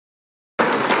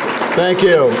Thank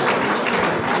you.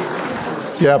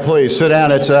 Yeah, please sit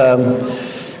down. It's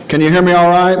can you hear me all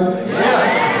right?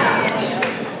 Yeah.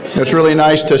 It's really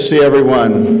nice to see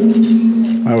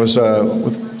everyone. I was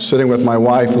sitting with my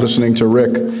wife listening to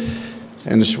Rick,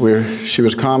 and she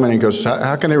was commenting, goes,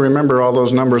 how can he remember all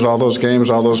those numbers, all those games,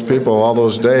 all those people, all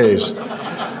those days?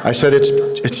 I said,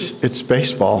 it's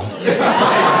baseball.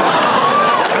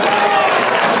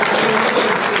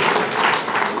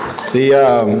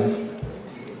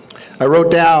 I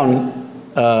wrote down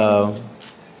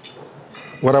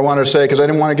what I wanted to say because I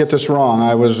didn't want to get this wrong.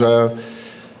 I was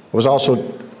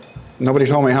also, nobody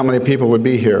told me how many people would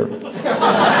be here.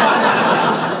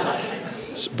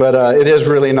 But it is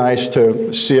really nice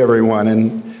to see everyone,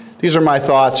 and these are my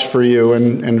thoughts for you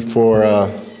and for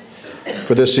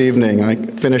this evening. I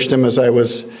finished them as I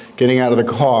was getting out of the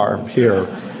car here.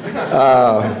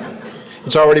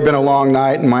 It's already been a long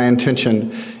night, and my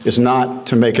intention is not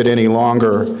to make it any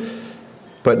longer.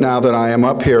 But now that I am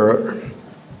up here,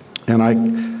 and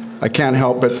I can't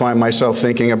help but find myself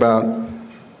thinking about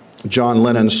John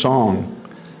Lennon's song,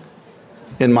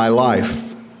 In My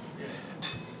Life.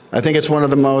 I think it's one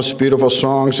of the most beautiful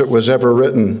songs that was ever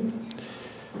written.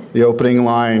 The opening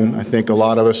line, I think a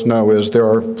lot of us know, is, there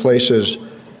are places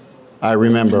I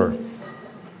remember.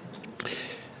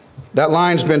 That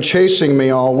line's been chasing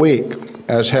me all week,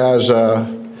 as has,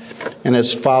 and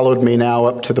it's followed me now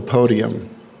up to the podium.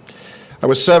 I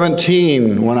was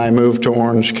 17 when I moved to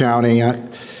Orange County. I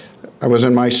was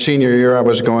in my senior year. I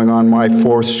was going on my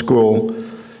 4th school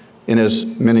in as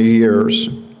many years.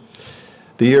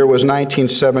 The year was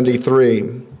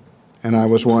 1973, and I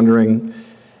was wondering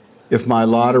if my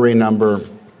lottery number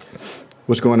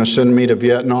was going to send me to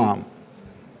Vietnam.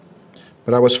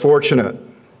 But I was fortunate.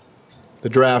 The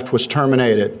draft was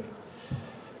terminated.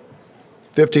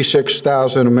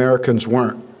 56,000 Americans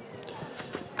weren't.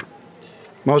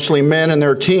 Mostly men in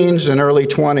their teens and early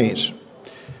 20s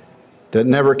that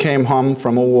never came home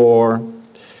from a war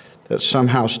that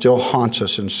somehow still haunts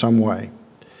us in some way.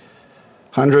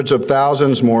 Hundreds of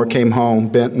thousands more came home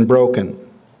bent and broken.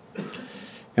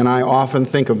 And I often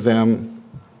think of them,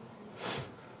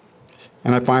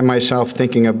 and I find myself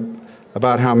thinking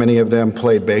about how many of them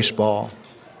played baseball.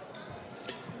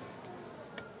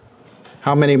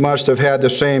 How many must have had the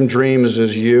same dreams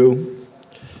as you?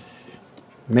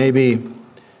 Maybe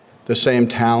the same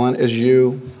talent as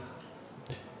you.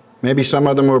 Maybe some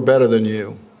of them were better than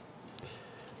you,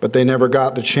 but they never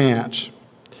got the chance.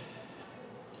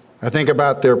 I think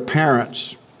about their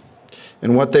parents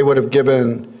and what they would have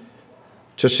given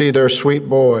to see their sweet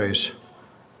boys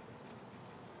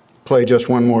play just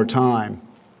one more time.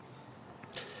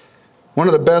 One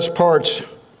of the best parts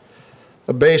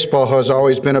of baseball has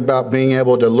always been about being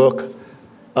able to look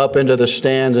up into the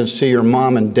stands and see your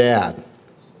mom and dad.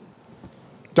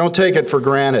 Don't take it for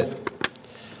granted.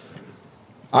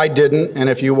 I didn't, and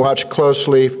if you watch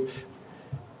closely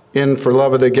in For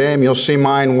Love of the Game, you'll see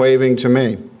mine waving to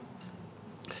me.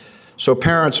 So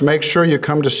parents, make sure you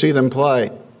come to see them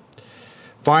play.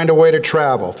 Find a way to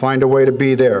travel. Find a way to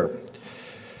be there.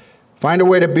 Find a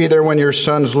way to be there when your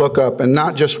sons look up, and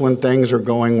not just when things are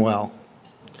going well.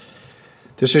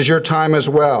 This is your time as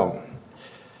well.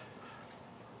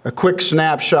 A quick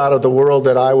snapshot of the world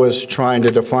that I was trying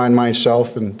to define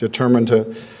myself and determined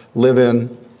to live in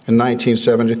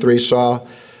 1973 saw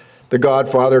The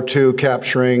Godfather 2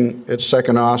 capturing its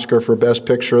 2nd Oscar for Best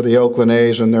Picture, the Oakland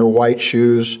A's in their white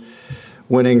shoes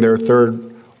winning their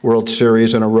 3rd World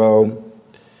Series in a row.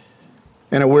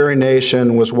 And a weary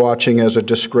nation was watching as a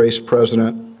disgraced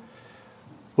president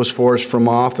was forced from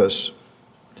office.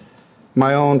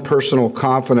 My own personal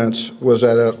confidence was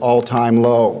at an all-time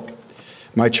low.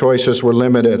 My choices were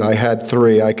limited. I had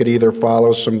 3. I could either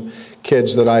follow some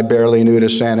kids that I barely knew to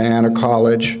Santa Ana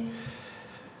College.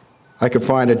 I could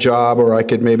find a job, or I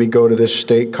could maybe go to this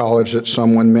state college that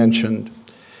someone mentioned.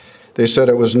 They said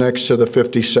it was next to the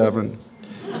 57.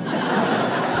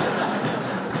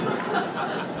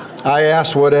 I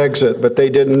asked what exit, but they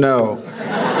didn't know.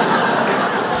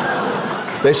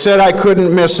 They said I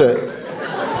couldn't miss it.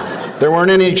 There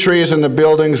weren't any trees and the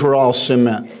buildings were all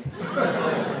cement.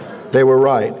 They were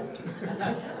right.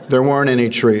 There weren't any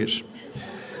trees.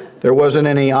 There wasn't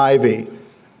any ivy.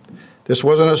 This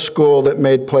wasn't a school that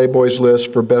made Playboy's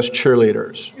list for best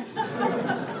cheerleaders.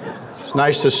 It's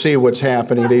nice to see what's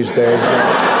happening these days.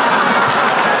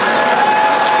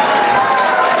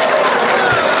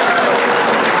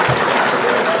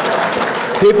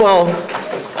 People,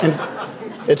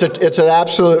 it's an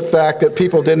absolute fact that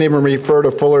people didn't even refer to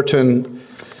Fullerton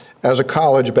as a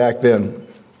college back then.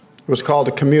 It was called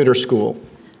a commuter school.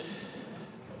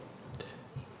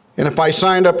 And if I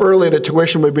signed up early, the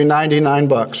tuition would be 99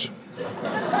 bucks.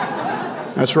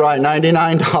 That's right,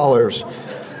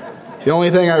 $99. The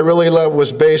only thing I really loved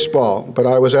was baseball, but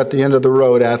I was at the end of the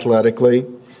road athletically.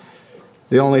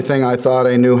 The only thing I thought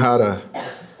I knew how to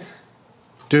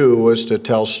do was to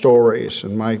tell stories,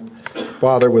 and my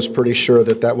father was pretty sure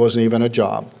that that wasn't even a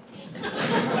job.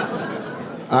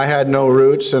 I had no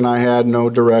roots and I had no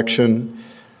direction.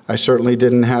 I certainly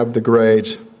didn't have the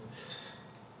grades.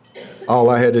 All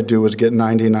I had to do was get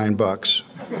 99 bucks.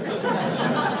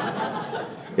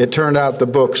 It turned out the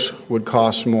books would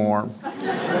cost more.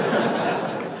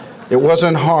 It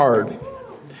wasn't hard.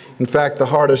 In fact, the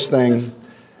hardest thing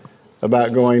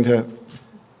about going to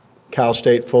Cal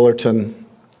State Fullerton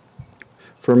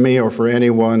for me or for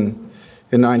anyone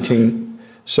in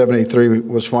 1973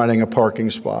 was finding a parking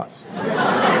spot.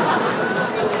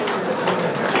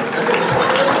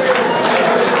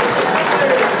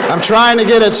 I'm trying to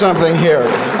get at something here.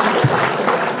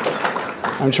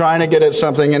 I'm trying to get at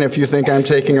something, and if you think I'm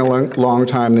taking a long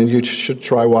time, then you should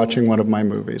try watching one of my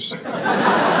movies.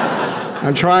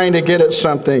 I'm trying to get at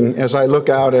something as I look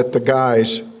out at the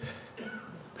guys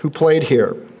who played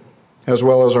here, as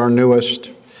well as our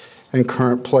newest and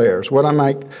current players. What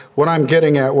I'm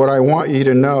getting at, what I want you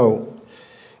to know,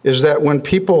 is that when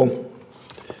people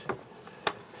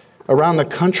around the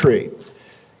country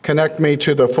connect me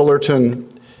to the Fullerton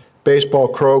baseball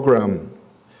program,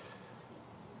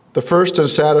 the first and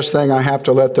saddest thing I have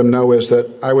to let them know is that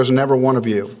I was never one of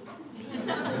you.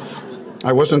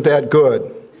 I wasn't that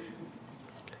good.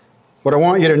 What I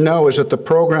want you to know is that the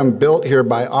program built here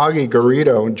by Augie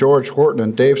Garrido and George Horton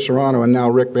and Dave Serrano and now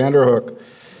Rick Vanderhook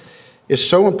is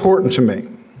so important to me.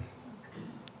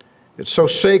 It's so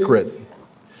sacred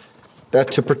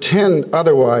that to pretend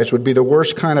otherwise would be the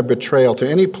worst kind of betrayal to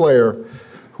any player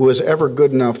who is ever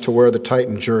good enough to wear the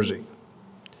Titan jersey.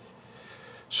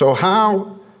 So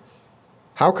how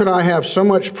could I have so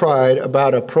much pride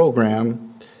about a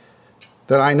program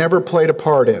that I never played a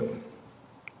part in?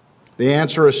 The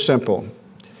answer is simple.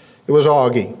 It was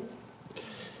Augie.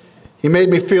 He made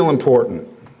me feel important.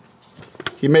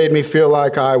 He made me feel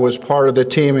like I was part of the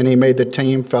team, and he made the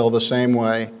team feel the same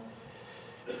way.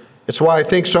 It's why I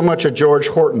think so much of George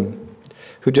Horton,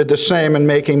 who did the same in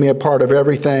making me a part of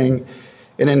everything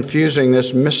and infusing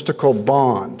this mystical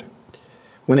bond,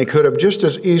 when he could have just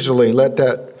as easily let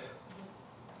that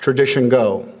tradition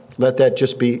go, let that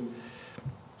just be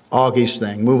Augie's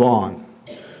thing, move on.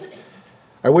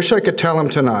 I wish I could tell him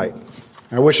tonight.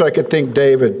 I wish I could thank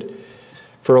David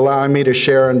for allowing me to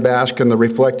share and bask in the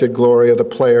reflected glory of the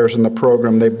players and the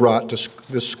program they brought to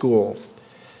this school.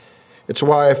 It's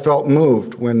why I felt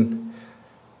moved when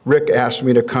Rick asked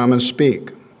me to come and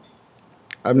speak.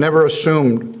 I've never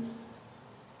assumed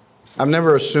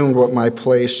what my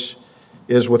place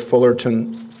is with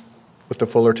Fullerton, with the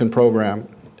Fullerton program.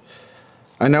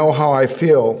 I know how I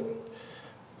feel,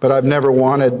 but I've never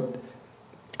wanted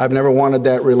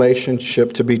that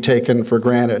relationship to be taken for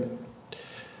granted.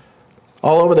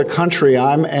 All over the country,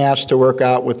 I'm asked to work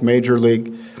out with Major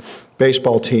League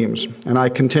Baseball teams, and I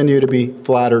continue to be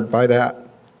flattered by that.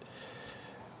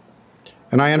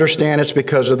 And I understand it's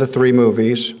because of the 3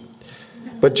 movies,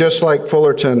 but just like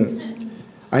Fullerton,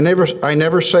 I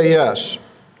never say yes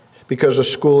because the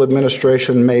school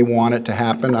administration may want it to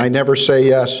happen. I never say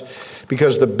yes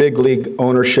because the big league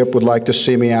ownership would like to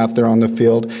see me out there on the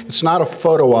field. It's not a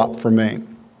photo op for me.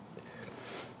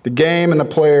 The game and the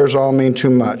players all mean too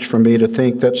much for me to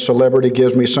think that celebrity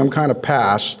gives me some kind of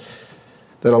pass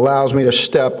that allows me to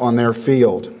step on their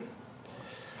field.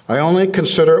 I only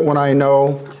consider it when I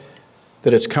know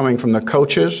that it's coming from the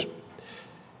coaches,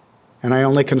 and I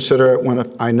only consider it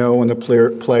when I know when the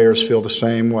players feel the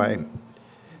same way.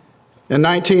 In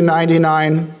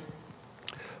 1999,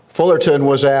 Fullerton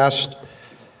was asked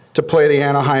to play the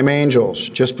Anaheim Angels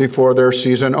just before their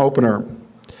season opener.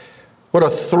 What a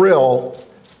thrill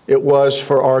it was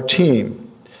for our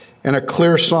team, and a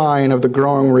clear sign of the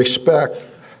growing respect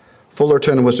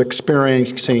Fullerton was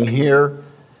experiencing here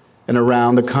and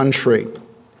around the country.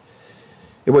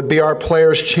 It would be our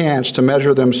players' chance to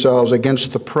measure themselves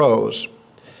against the pros.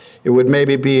 It would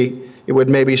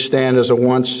maybe stand as a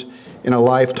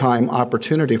once-in-a-lifetime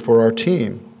opportunity for our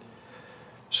team.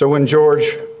 So when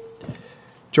George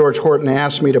Horton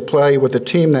asked me to play with the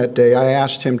team that day, I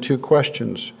asked him 2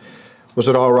 questions. Was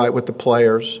it all right with the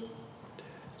players?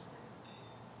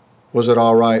 Was it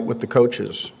all right with the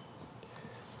coaches?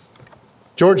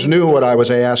 George knew what I was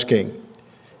asking,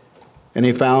 and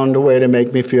he found a way to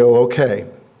make me feel okay.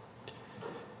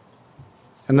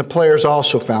 And the players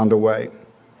also found a way.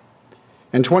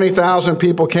 And 20,000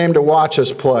 people came to watch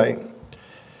us play.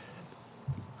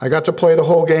 I got to play the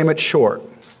whole game at short.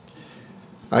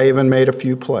 I even made a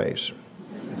few plays.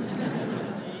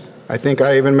 I think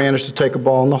I even managed to take a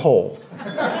ball in the hole.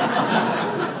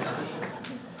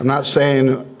 I'm not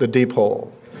saying the deep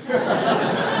hole,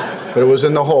 but it was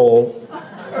in the hole,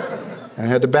 and I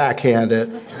had to backhand it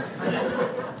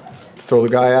to throw the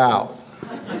guy out.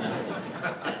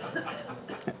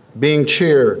 Being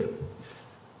cheered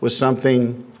was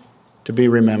something to be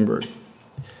remembered.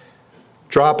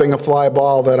 Dropping a fly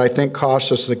ball that I think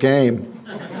cost us the game,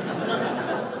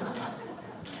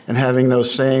 and having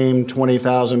those same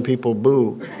 20,000 people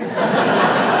boo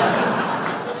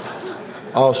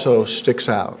also sticks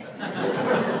out.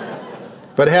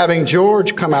 But having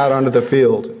George come out onto the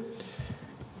field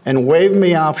and wave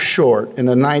me off short in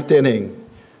the 9th inning,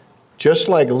 just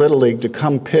like Little League to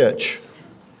come pitch,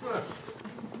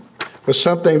 was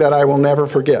something that I will never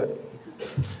forget.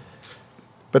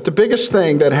 But the biggest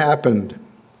thing that happened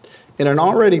in an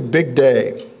already big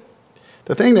day,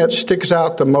 the thing that sticks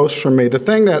out the most for me, the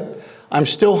thing that I'm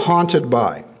still haunted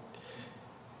by,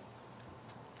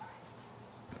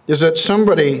 is that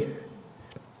somebody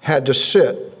had to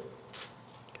sit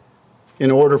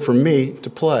in order for me to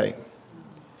play.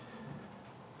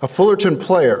 A Fullerton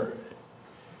player,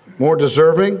 more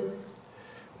deserving,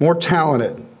 more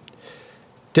talented,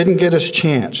 didn't get his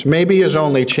chance, maybe his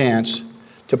only chance,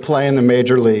 to play in the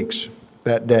major leagues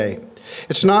that day.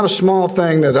 It's not a small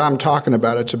thing that I'm talking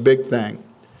about, it's a big thing.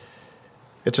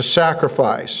 It's a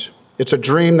sacrifice. It's a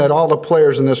dream that all the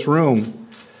players in this room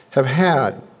have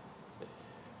had.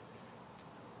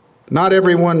 Not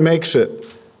everyone makes it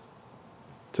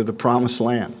to the promised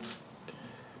land.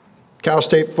 Cal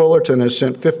State Fullerton has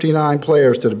sent 59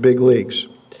 players to the big leagues.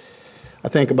 I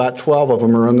think about 12 of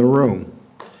them are in the room.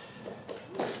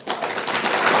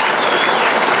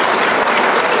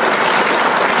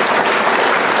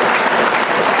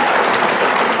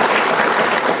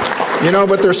 You know,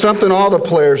 but there's something all the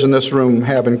players in this room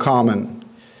have in common.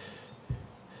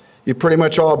 You've pretty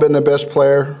much all been the best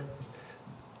player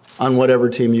on whatever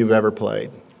team you've ever played,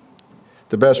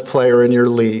 the best player in your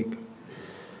league.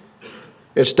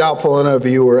 It's doubtful any of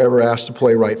you were ever asked to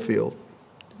play right field.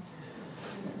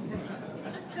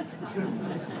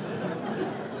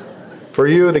 For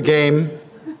you, the game,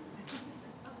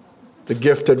 the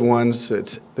gifted ones,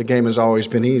 the game has always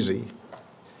been easy.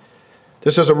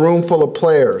 This is a room full of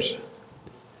players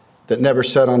that never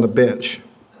sat on the bench.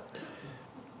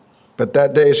 But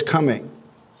that day is coming.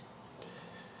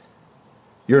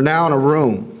 You're now in a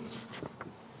room.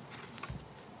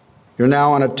 You're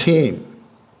now on a team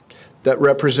that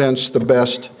represents the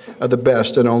best of the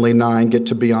best, and only 9 get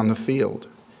to be on the field.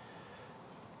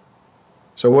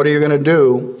 So what are you going to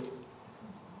do,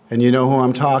 and you know who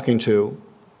I'm talking to,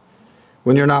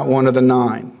 when you're not one of the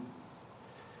 9?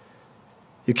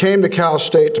 You came to Cal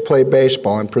State to play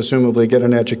baseball and presumably get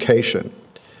an education.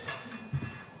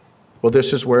 Well,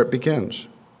 this is where it begins.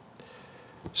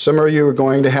 Some of you are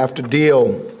going to have to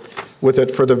deal with it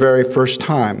for the very first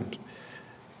time.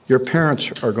 Your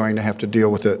parents are going to have to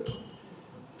deal with it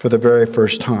for the very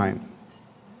first time.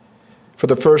 For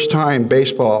the first time,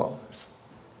 baseball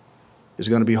is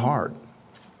going to be hard.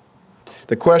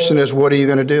 The question is, what are you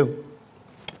going to do?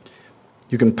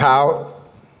 You can pout.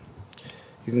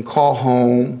 You can call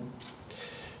home.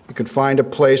 You can find a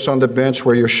place on the bench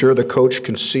where you're sure the coach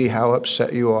can see how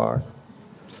upset you are.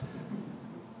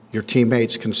 Your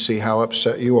teammates can see how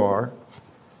upset you are.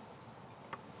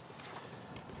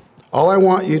 All I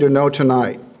want you to know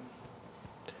tonight,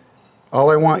 all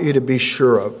I want you to be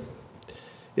sure of,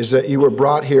 is that you were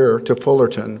brought here to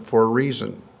Fullerton for a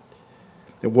reason.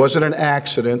 It wasn't an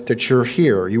accident that you're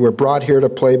here. You were brought here to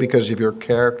play because of your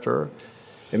character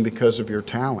and because of your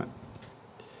talent.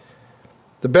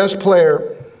 The best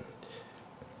player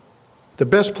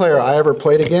I ever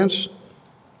played against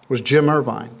was Jim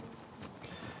Irvine.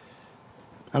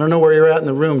 I don't know where you're at in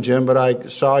the room, Jim, but I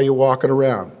saw you walking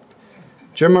around.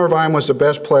 Jim Irvine was the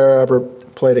best player I ever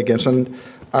played against, and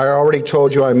I already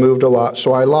told you I moved a lot,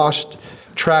 so I lost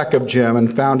track of Jim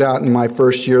and found out in my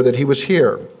first year that he was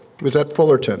here. He was at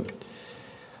Fullerton.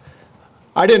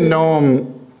 I didn't know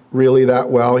him really that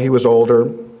well. He was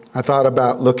older. I thought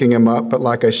about looking him up, but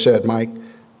like I said, my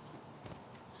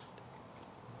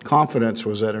confidence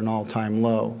was at an all-time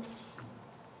low.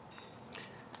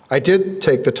 I did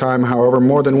take the time, however,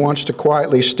 more than once to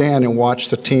quietly stand and watch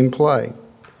the team play.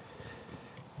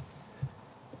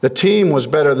 The team was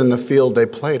better than the field they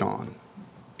played on.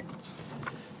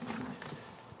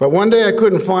 But one day I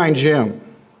couldn't find Jim.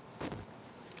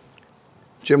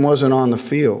 Jim wasn't on the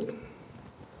field.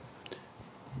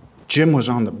 Jim was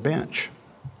on the bench.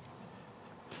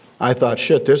 I thought,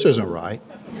 shit, this isn't right.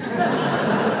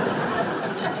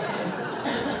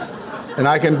 And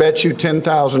I can bet you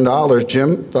 $10,000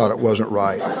 Jim thought it wasn't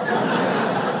right.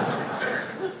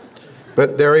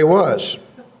 But there he was.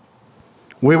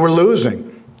 We were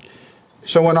losing.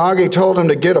 So when Augie told him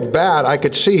to get a bat, I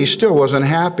could see he still wasn't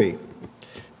happy.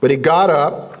 But he got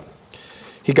up,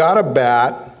 he got a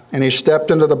bat, and he stepped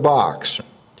into the box.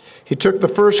 He took the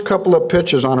first couple of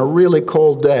pitches on a really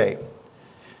cold day.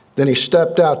 Then he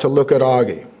stepped out to look at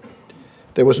Augie.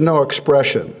 There was no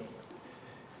expression.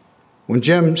 When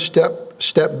Jim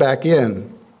stepped back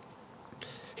in,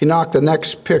 he knocked the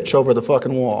next pitch over the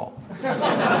fucking wall.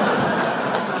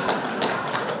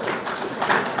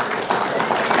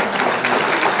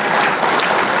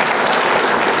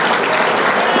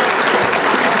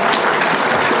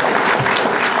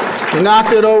 He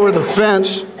knocked it over the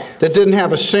fence that didn't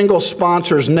have a single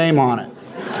sponsor's name on it.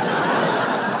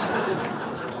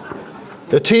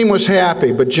 The team was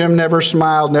happy, but Jim never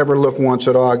smiled, never looked once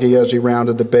at Augie as he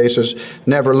rounded the bases,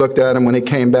 never looked at him when he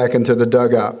came back into the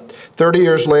dugout. 30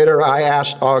 years later, I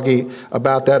asked Augie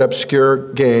about that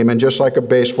obscure game, and just like a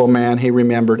baseball man, he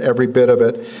remembered every bit of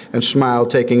it and smiled,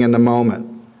 taking in the moment.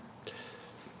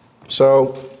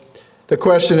 So the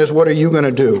question is, what are you going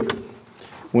to do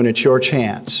when it's your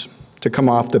chance to come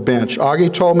off the bench?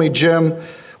 Augie told me Jim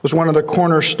was one of the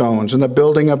cornerstones in the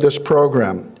building of this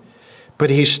program, but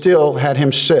he still had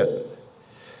him sit.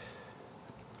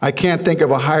 I can't think of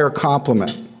a higher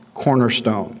compliment,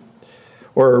 cornerstone,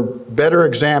 or better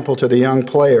example to the young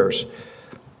players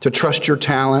to trust your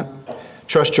talent,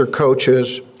 trust your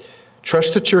coaches,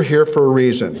 trust that you're here for a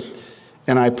reason,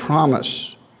 and I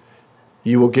promise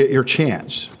you will get your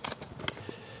chance.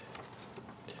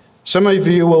 Some of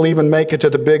you will even make it to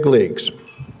the big leagues.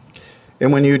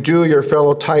 And when you do, your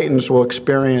fellow Titans will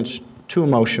experience two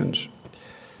emotions.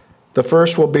 The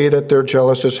first will be that they're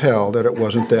jealous as hell that it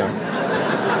wasn't them.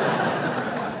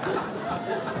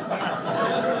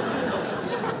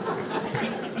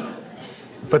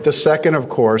 But the second, of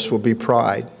course, will be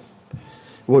pride. It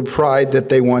will be pride that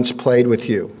they once played with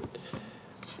you.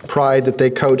 Pride that they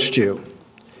coached you.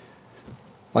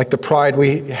 Like the pride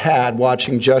we had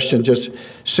watching Justin just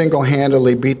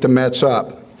single-handedly beat the Mets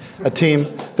up, a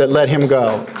team that let him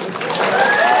go.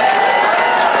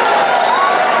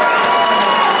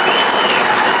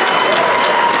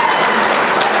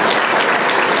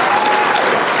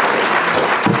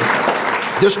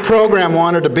 This program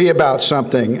wanted to be about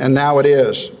something, and now it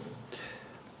is.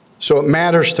 So it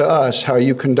matters to us how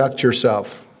you conduct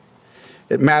yourself.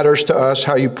 It matters to us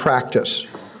how you practice.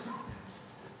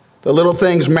 The little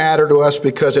things matter to us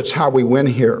because it's how we win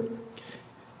here.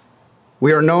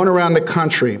 We are known around the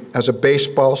country as a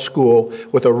baseball school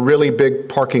with a really big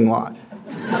parking lot.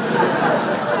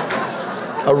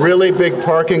 A really big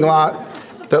parking lot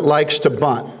that likes to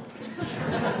bunt.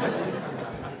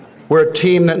 We're a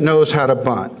team that knows how to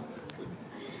bunt.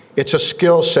 It's a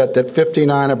skill set that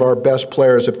 59 of our best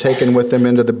players have taken with them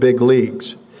into the big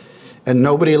leagues. And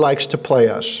nobody likes to play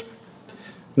us.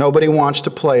 Nobody wants to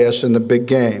play us in the big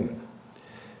game.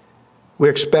 We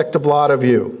expect a lot of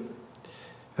you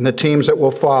and the teams that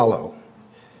will follow.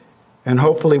 And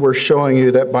hopefully we're showing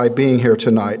you that by being here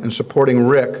tonight and supporting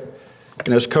Rick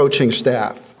and his coaching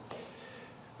staff.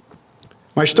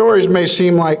 My stories may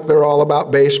seem like they're all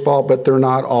about baseball, but they're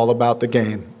not all about the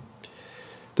game.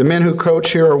 The men who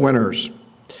coach here are winners.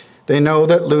 They know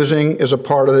that losing is a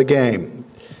part of the game,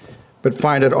 but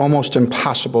find it almost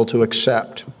impossible to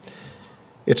accept.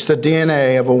 It's the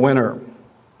DNA of a winner.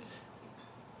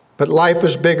 But life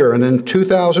is bigger, and in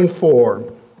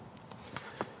 2004,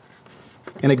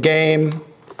 in a game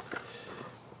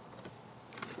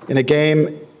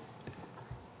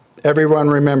everyone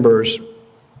remembers,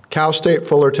 Cal State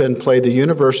Fullerton played the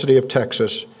University of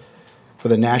Texas for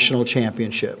the national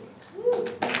championship.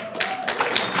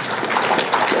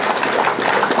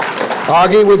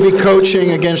 Augie would be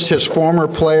coaching against his former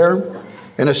player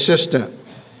and assistant.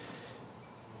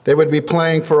 They would be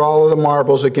playing for all of the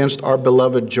marbles against our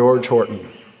beloved George Horton.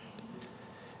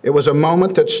 It was a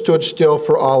moment that stood still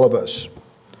for all of us.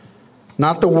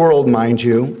 Not the world, mind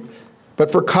you,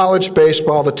 but for college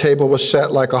baseball, the table was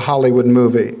set like a Hollywood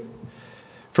movie.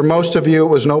 For most of you, it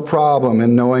was no problem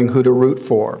in knowing who to root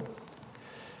for.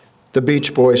 The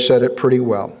Beach Boys said it pretty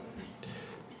well.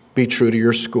 Be true to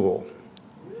your school.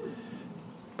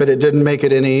 But it didn't make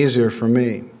it any easier for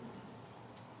me.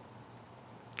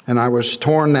 And I was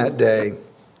torn that day,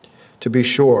 to be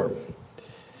sure.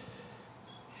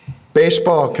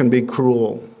 Baseball can be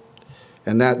cruel,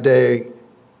 and that day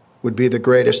would be the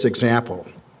greatest example,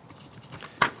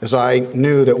 as I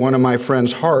knew that one of my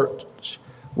friends' hearts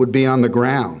would be on the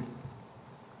ground.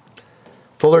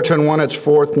 Fullerton won its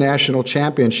 4th national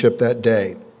championship that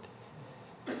day,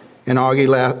 and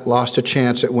Augie lost a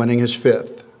chance at winning his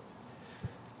 5th.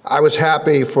 I was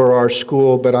happy for our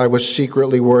school, but I was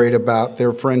secretly worried about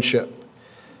their friendship.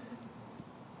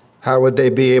 How would they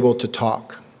be able to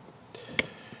talk?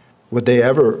 Would they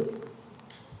ever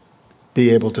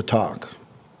be able to talk?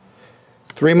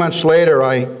 3 months later,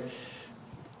 I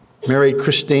married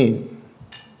Christine,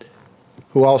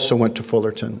 who also went to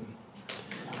Fullerton.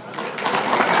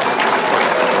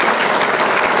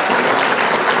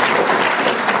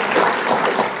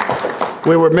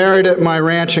 We were married at my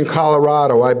ranch in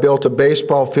Colorado. I built a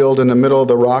baseball field in the middle of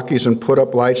the Rockies and put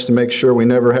up lights to make sure we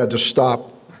never had to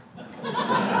stop.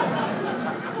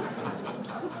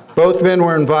 Both men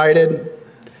were invited,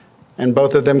 and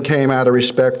both of them came out of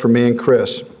respect for me and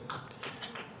Chris.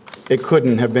 It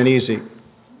couldn't have been easy.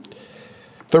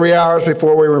 3 hours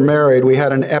before we were married, we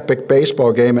had an epic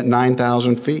baseball game at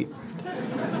 9,000 feet.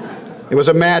 It was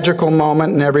a magical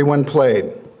moment, and everyone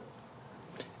played.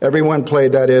 Everyone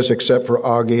played, that is, except for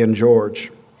Augie and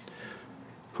George,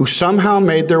 who somehow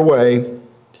made their way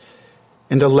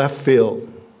into left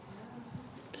field.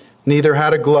 Neither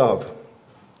had a glove.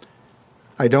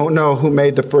 I don't know who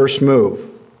made the first move.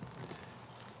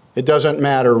 It doesn't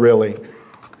matter, really,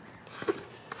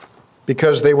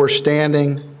 because they were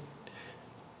standing,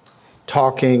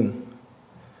 talking,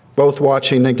 both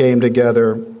watching the game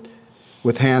together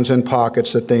with hands in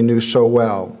pockets that they knew so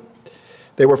well.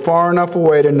 They were far enough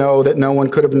away to know that no one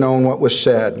could have known what was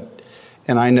said,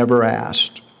 and I never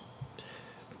asked.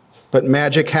 But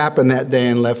magic happened that day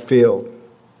in left field,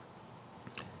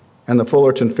 and the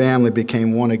Fullerton family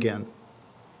became one again.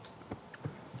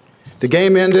 The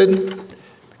game ended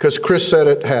because Chris said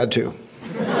it had to.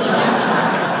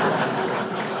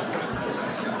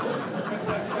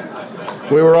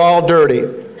 We were all dirty,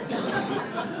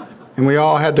 and we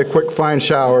all had to quick find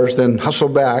showers, then hustle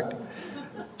back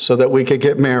so that we could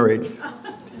get married.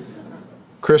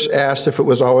 Chris asked if it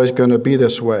was always going to be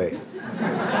this way.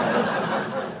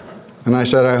 And I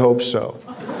said, I hope so.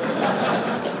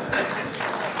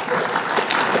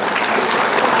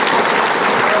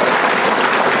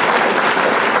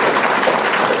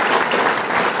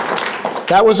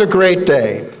 That was a great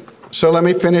day. So let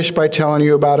me finish by telling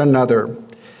you about another.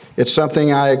 It's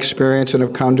something I experience and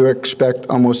have come to expect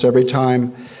almost every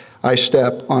time I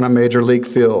step on a major league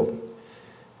field.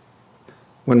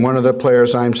 When one of the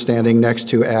players I'm standing next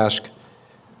to asks,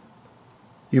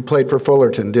 "You played for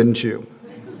Fullerton, didn't you?"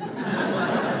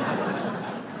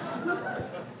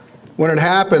 When it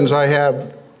happens, I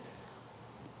have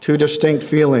two distinct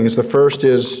feelings. The first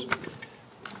is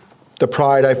the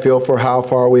pride I feel for how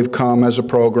far we've come as a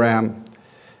program.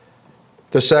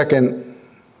 The second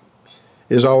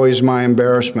is always my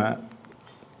embarrassment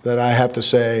that I have to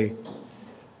say,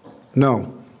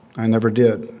 no, I never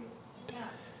did.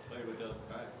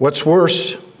 What's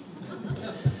worse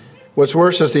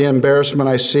is the embarrassment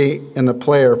I see in the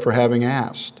player for having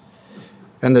asked,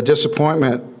 and the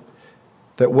disappointment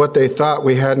that what they thought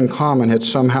we had in common had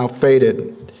somehow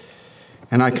faded.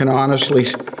 And I can honestly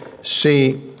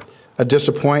see a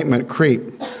disappointment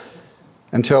creep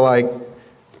until I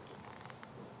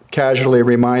casually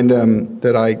remind them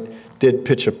that I did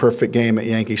pitch a perfect game at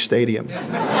Yankee Stadium.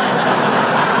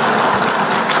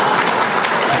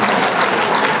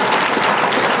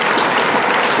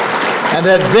 And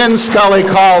that Vin Scully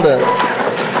called it,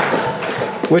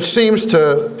 which seems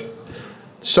to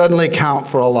suddenly count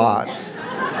for a lot.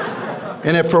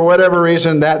 And if for whatever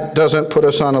reason that doesn't put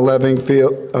us on a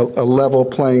level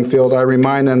playing field, I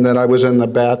remind them that I was in the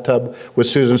bathtub with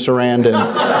Susan Sarandon,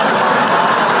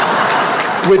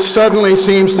 which suddenly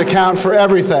seems to count for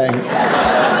everything.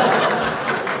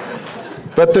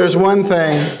 But there's one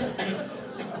thing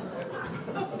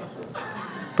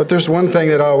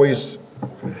that always,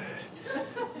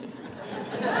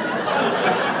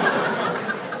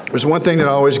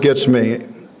 gets me,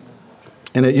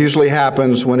 and it usually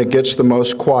happens when it gets the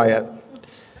most quiet,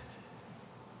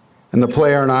 and the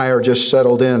player and I are just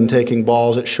settled in, taking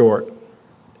balls at short.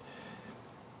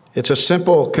 It's a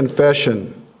simple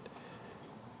confession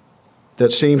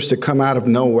that seems to come out of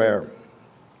nowhere,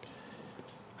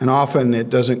 and often it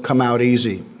doesn't come out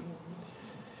easy.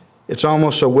 It's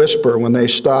almost a whisper when they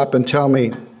stop and tell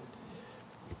me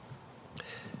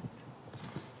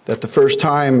that the first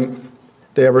time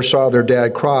they ever saw their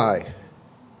dad cry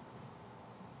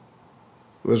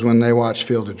was when they watched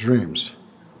Field of Dreams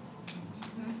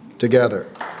together.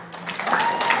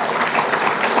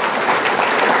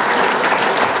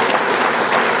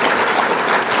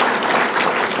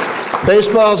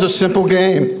 Baseball is a simple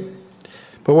game,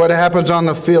 but what happens on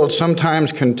the field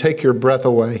sometimes can take your breath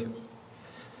away.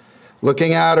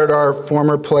 Looking out at our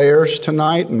former players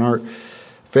tonight and our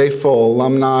faithful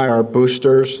alumni, our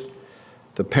boosters,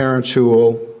 the parents who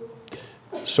will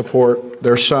support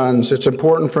their sons. It's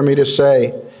important for me to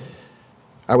say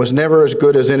I was never as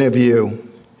good as any of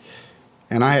you,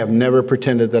 and I have never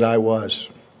pretended that I was.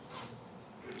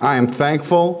 I am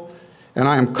thankful and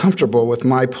I am comfortable with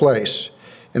my place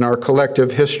in our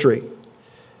collective history.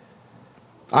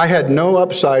 I had no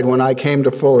upside when I came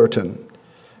to Fullerton,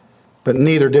 but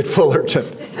neither did Fullerton.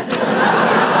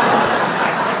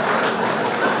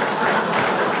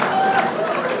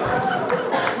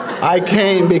 I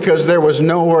came because there was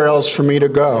nowhere else for me to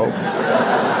go.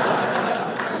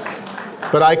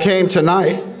 But I came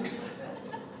tonight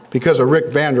because of Rick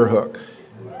Vanderhook.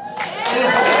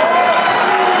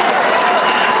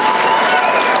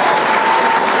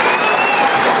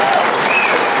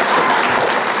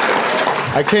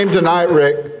 I came tonight,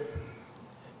 Rick,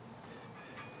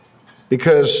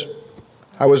 because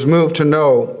I was moved to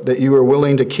know that you were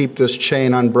willing to keep this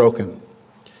chain unbroken.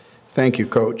 Thank you,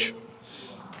 Coach.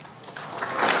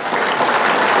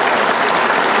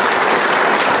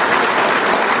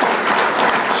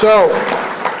 So,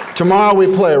 tomorrow we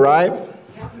play, right?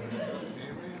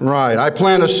 Right. I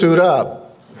plan to suit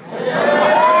up.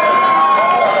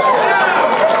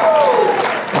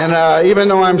 And even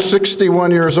though I'm 61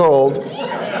 years old,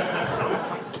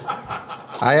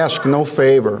 I ask no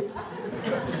favor.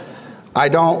 I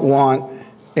don't want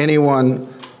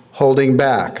anyone holding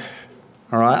back.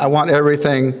 All right? I want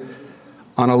everything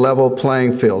on a level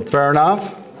playing field. Fair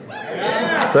enough?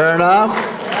 Fair enough?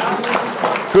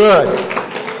 Good.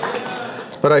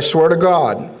 But I swear to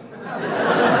God,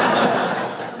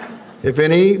 if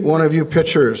any one of you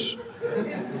pitchers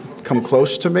come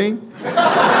close to me,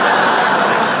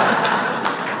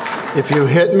 if you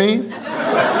hit me,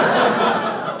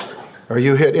 or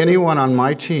you hit anyone on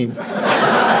my team,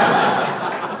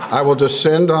 I will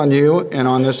descend on you and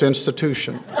on this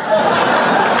institution.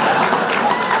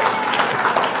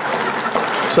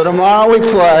 So tomorrow we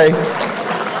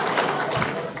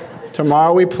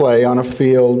play on a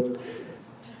field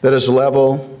that is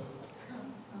level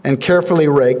and carefully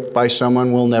raked by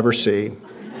someone we'll never see,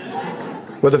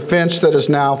 with a fence that is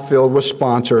now filled with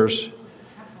sponsors,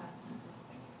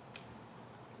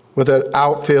 with an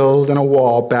outfield and a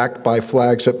wall backed by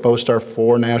flags that boast our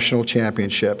 4 national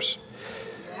championships,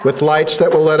 with lights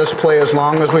that will let us play as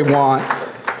long as we want,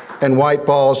 and white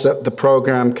balls that the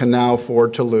program can now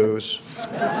afford to lose.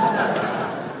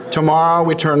 Tomorrow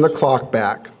we turn the clock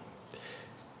back.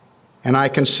 And I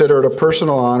consider it a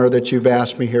personal honor that you've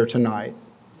asked me here tonight.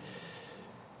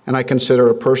 And I consider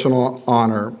it a personal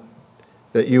honor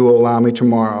that you will allow me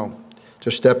tomorrow to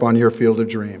step on your field of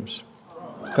dreams.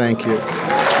 Thank you.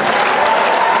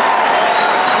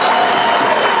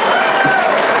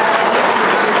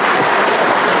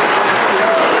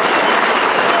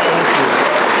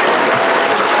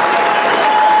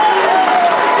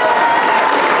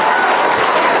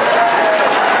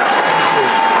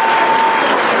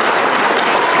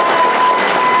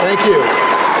 Thank you.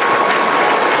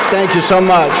 Thank you so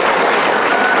much.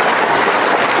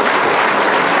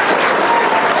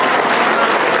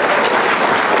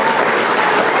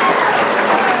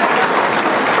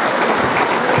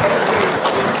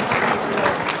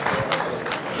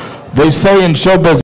 They say in show business,